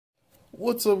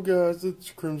What's up, guys?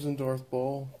 It's Crimson Darth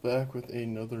Ball back with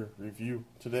another review.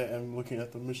 Today I'm looking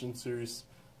at the Mission Series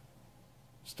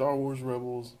Star Wars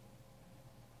Rebels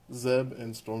Zeb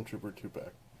and Stormtrooper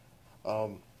 2-pack.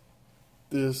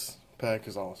 This pack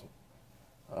is awesome.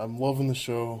 I'm loving the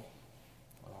show.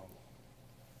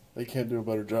 They can't do a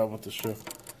better job with the show.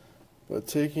 But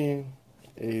taking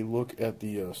a look at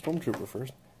the Stormtrooper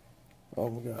first,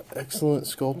 we got excellent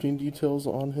sculpting details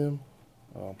on him.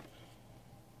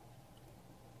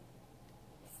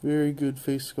 Very good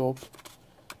face sculpt.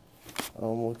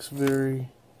 Looks very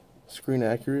screen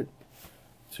accurate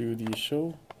to the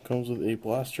show. Comes with a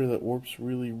blaster that warps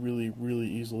really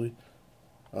easily.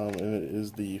 And it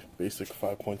is the basic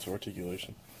 5 points of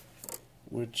articulation.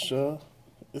 Which,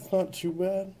 it's not too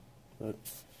bad, but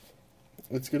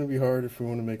it's going to be hard if we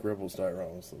want to make Rebels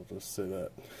dioramas, so I'll just say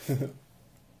that.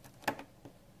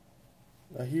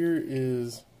 Now here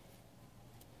is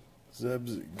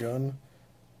Zeb's gun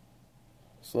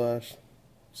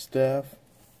 / staff,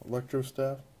 electro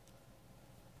staff.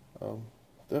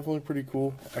 Definitely pretty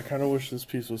cool. I kind of wish this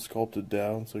piece was sculpted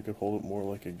down so I could hold it more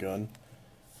like a gun.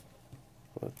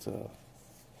 But,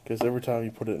 because every time you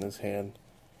put it in his hand,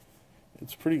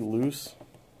 it's pretty loose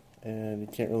and you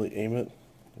can't really aim it.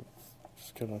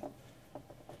 It's just kind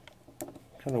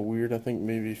of weird. I think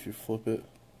maybe if you flip it,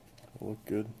 it'll look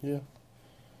good. Yeah.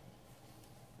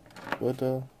 But,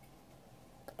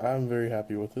 I'm very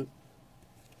happy with it.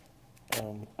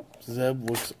 Zeb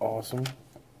looks awesome.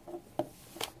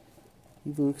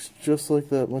 He looks just like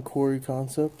that McQuarrie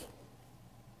concept.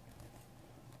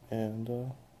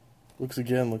 And, looks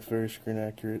very screen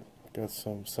accurate. Got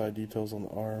some side details on the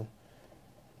arm.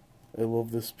 I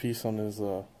love this piece on his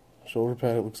shoulder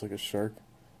pad. It looks like a shark.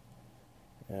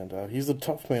 And he's the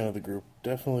tough man of the group.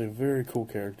 Definitely a very cool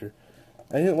character.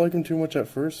 I didn't like him too much at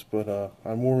first, but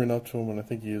I'm warming up to him and I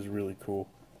think he is really cool.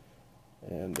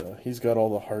 And he's got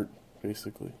all the heart,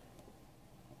 basically.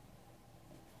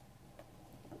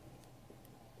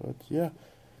 But yeah,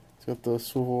 it's got the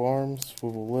swivel arms,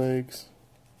 swivel legs.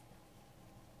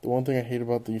 The one thing I hate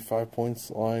about the 5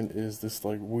 points line is this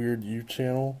like weird U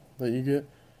channel that you get.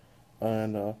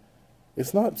 And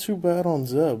it's not too bad on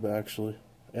Zeb, actually.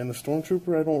 And the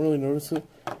Stormtrooper, I don't really notice it.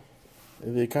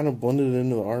 They kind of blended it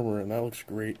into the armor, and that looks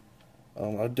great.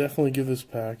 I'd definitely give this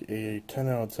pack a 10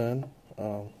 out of 10.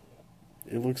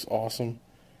 It looks awesome.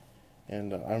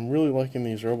 And I'm really liking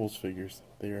these Rebels figures.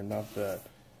 They are not bad.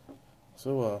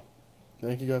 So,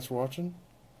 thank you guys for watching.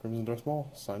 Crimson Darth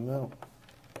Maul, signing out.